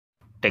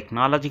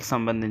టెక్నాలజీకి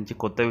సంబంధించి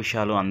కొత్త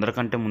విషయాలు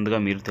అందరికంటే ముందుగా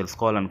మీరు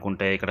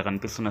తెలుసుకోవాలనుకుంటే ఇక్కడ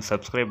కనిపిస్తున్న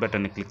సబ్స్క్రైబ్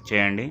బటన్ని క్లిక్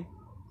చేయండి.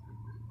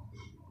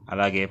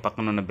 అలాగే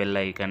పక్కనున్న బెల్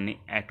ఐకాన్ని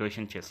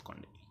యాక్టివేషన్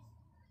చేసుకోండి.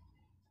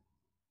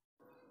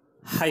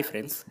 హాయ్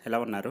ఫ్రెండ్స్, ఎలా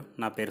ఉన్నారు?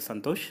 నా పేరు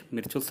సంతోష్.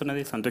 మీరు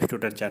చూస్తున్నది సంతోష్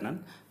ట్యూటర్ ఛానల్.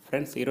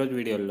 ఫ్రెండ్స్, ఈరోజు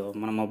వీడియోలో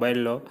మన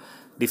మొబైల్లో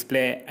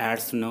డిస్ప్లే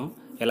యాడ్స్ను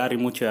ఎలా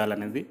రిమూవ్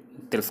చేయాలనేది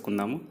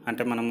తెలుసుకుందాము.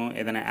 అంటే మనము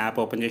ఏదైనా యాప్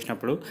ఓపెన్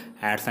చేసినప్పుడు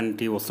యాడ్స్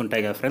అనేవి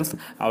వస్తుంటాయి కదా ఫ్రెండ్స్,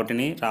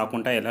 వాటిని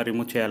రాకుండా ఎలా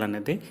రిమూవ్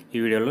చేయాలనేది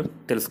ఈ వీడియోలో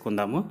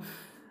తెలుసుకుందాము.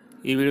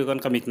 ఈ వీడియో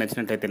కనుక మీకు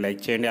నచ్చినట్లయితే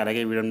లైక్ చేయండి.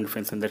 అలాగే వీడియోని మీ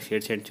ఫ్రెండ్స్ అందరికి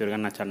షేర్ చేయండి. చివరిగా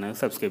నా ఛానల్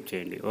సబ్స్క్రైబ్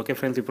చేయండి. ఓకే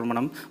ఫ్రెండ్స్, ఇప్పుడు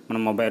మన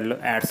మొబైల్లో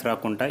యాడ్స్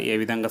రాకుండా ఏ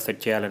విధంగా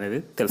సెట్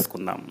చేయాలనేది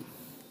తెలుసుకుందాము.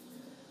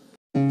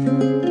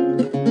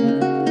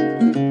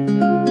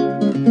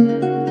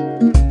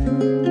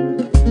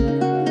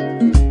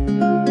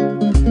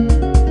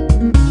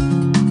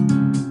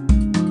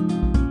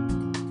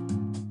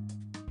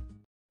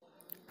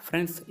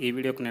 ఫ్రెండ్స్, ఈ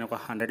వీడియోకి నేను ఒక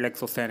 100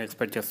 లైక్స్ వస్తాయని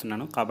ఎక్స్పెక్ట్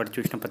చేస్తున్నాను. కాబట్టి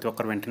చూసిన ప్రతి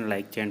ఒక్కరు వెంటనే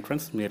లైక్ చేయండి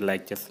ఫ్రెండ్స్. మీరు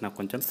లైక్ చేస్తే నాకు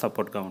కొంచెం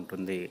సపోర్ట్గా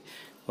ఉంటుంది.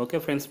 ఓకే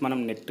ఫ్రెండ్స్, మనం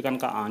నెట్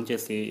కనుక ఆన్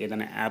చేసి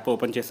ఏదైనా యాప్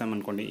ఓపెన్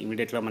చేసామనుకోండి,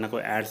 ఇమీడియట్గా మనకు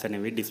యాడ్స్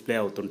అనేవి డిస్ప్లే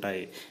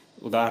అవుతుంటాయి.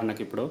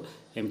 ఉదాహరణకి ఇప్పుడు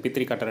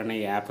MP3 కటర్ అనే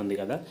యాప్ ఉంది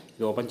కదా,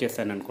 ఇది ఓపెన్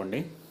చేశాను అనుకోండి.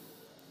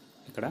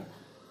 ఇక్కడ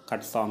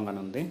కట్ సాంగ్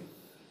అని ఉంది.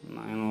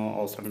 నేను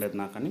అవసరం లేదు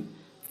నాకని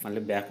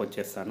మళ్ళీ బ్యాక్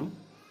వచ్చేస్తాను.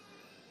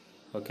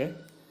 ఓకే,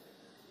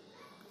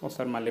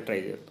 ఒకసారి మళ్ళీ ట్రై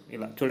చేస్తాం.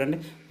 ఇలా చూడండి,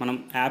 మనం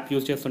యాప్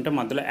యూజ్ చేస్తుంటే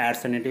మధ్యలో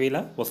యాడ్స్ అనేటివి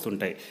ఇలా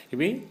వస్తుంటాయి.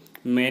 ఇవి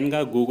మెయిన్గా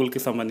గూగుల్కి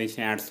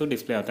సంబంధించిన యాడ్స్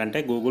డిస్ప్లే అవుతాయి. అంటే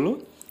గూగుల్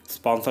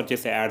స్పాన్సర్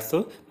చేసే యాడ్స్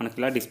మనకి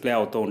ఇలా డిస్ప్లే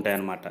అవుతూ ఉంటాయి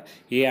అన్నమాట.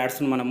 ఈ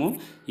యాడ్స్ని మనము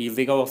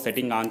ఈజీగా ఒక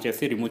సెట్టింగ్ ఆన్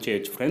చేసి రిమూవ్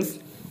చేయొచ్చు ఫ్రెండ్స్.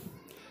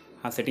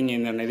 ఆ సెట్టింగ్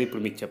ఏంటనేది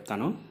ఇప్పుడు మీకు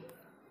చెప్తాను.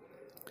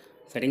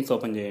 సెట్టింగ్స్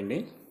ఓపెన్ చేయండి.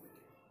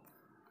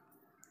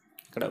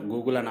 ఇక్కడ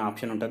గూగుల్ అనే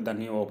ఆప్షన్ ఉంటుంది,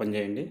 దాన్ని ఓపెన్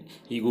చేయండి.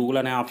 ఈ గూగుల్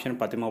అనే ఆప్షన్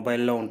ప్రతి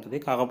మొబైల్లో ఉంటుంది.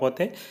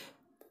 కాకపోతే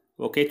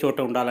ఒకే చోట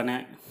ఉండాలనే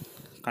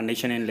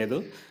కండిషన్ ఏం లేదు,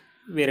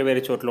 వేరే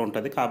వేరే చోట్ల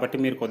ఉంటుంది. కాబట్టి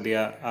మీరు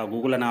కొద్దిగా ఆ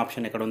గూగుల్ అనే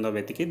ఆప్షన్ ఎక్కడ ఉందో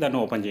వెతికి దాన్ని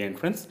ఓపెన్ చేయండి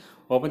ఫ్రెండ్స్.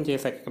 ఓపెన్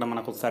చేసాక ఇక్కడ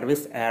మనకు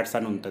సర్వీస్ యాడ్స్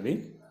అని ఉంటుంది.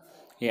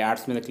 ఈ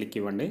యాడ్స్ మీద క్లిక్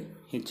ఇవ్వండి.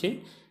 ఇచ్చి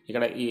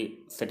ఇక్కడ ఈ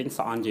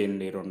సెట్టింగ్స్ ఆన్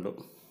చేయండి 2.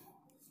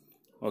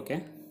 ఓకే,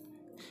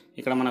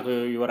 ఇక్కడ మనకు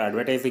యువర్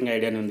అడ్వర్టైజింగ్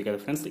ఐడి అని ఉంది కదా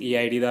ఫ్రెండ్స్, ఈ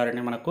ఐడి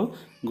ద్వారానే మనకు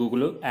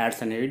గూగుల్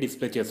యాడ్స్ అనేవి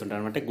డిస్ప్లే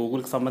చేస్తుంటారు. అంటే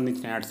గూగుల్కి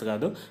సంబంధించిన యాడ్స్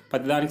కాదు,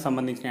 ప్రతిదానికి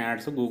సంబంధించిన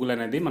యాడ్స్ గూగుల్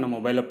అనేది మన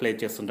మొబైల్లో ప్లే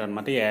చేస్తుంటారు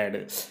అనమాట ఈ యాడ్,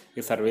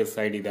 ఈ సర్వీస్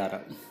ఐడి ద్వారా.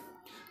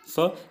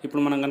 సో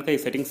ఇప్పుడు మనం కనుక ఈ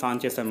సెట్టింగ్స్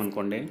ఆన్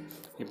చేసామనుకోండి,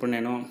 ఇప్పుడు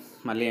నేను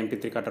మళ్ళీ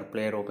MP3 కటర్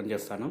ప్లేయర్ ఓపెన్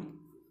చేస్తాను.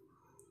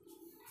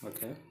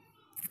 ఓకే,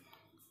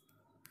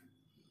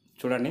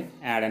 చూడండి,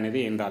 యాడ్ అనేది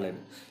ఏం రాలేదు.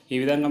 ఈ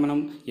విధంగా మనం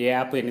ఏ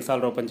యాప్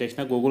ఎన్నిసార్లు ఓపెన్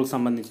చేసినా గూగుల్కి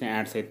సంబంధించిన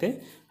యాడ్స్ అయితే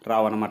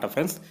రావన్నమాట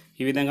ఫ్రెండ్స్.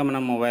 ఈ విధంగా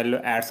మనం మొబైల్లో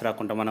యాడ్స్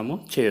రాకుండా మనము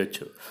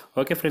చేయొచ్చు.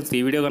 ఓకే ఫ్రెండ్స్,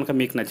 ఈ వీడియో కనుక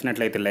మీకు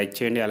నచ్చినట్లయితే లైక్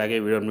చేయండి. అలాగే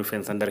వీడియో మీ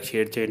ఫ్రెండ్స్ అందరికి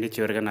షేర్ చేయండి.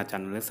 చివరిగా నా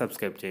ఛానల్ని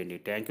సబ్స్క్రైబ్ చేయండి.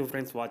 Thank you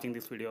friends watching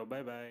this video.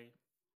 Bye bye.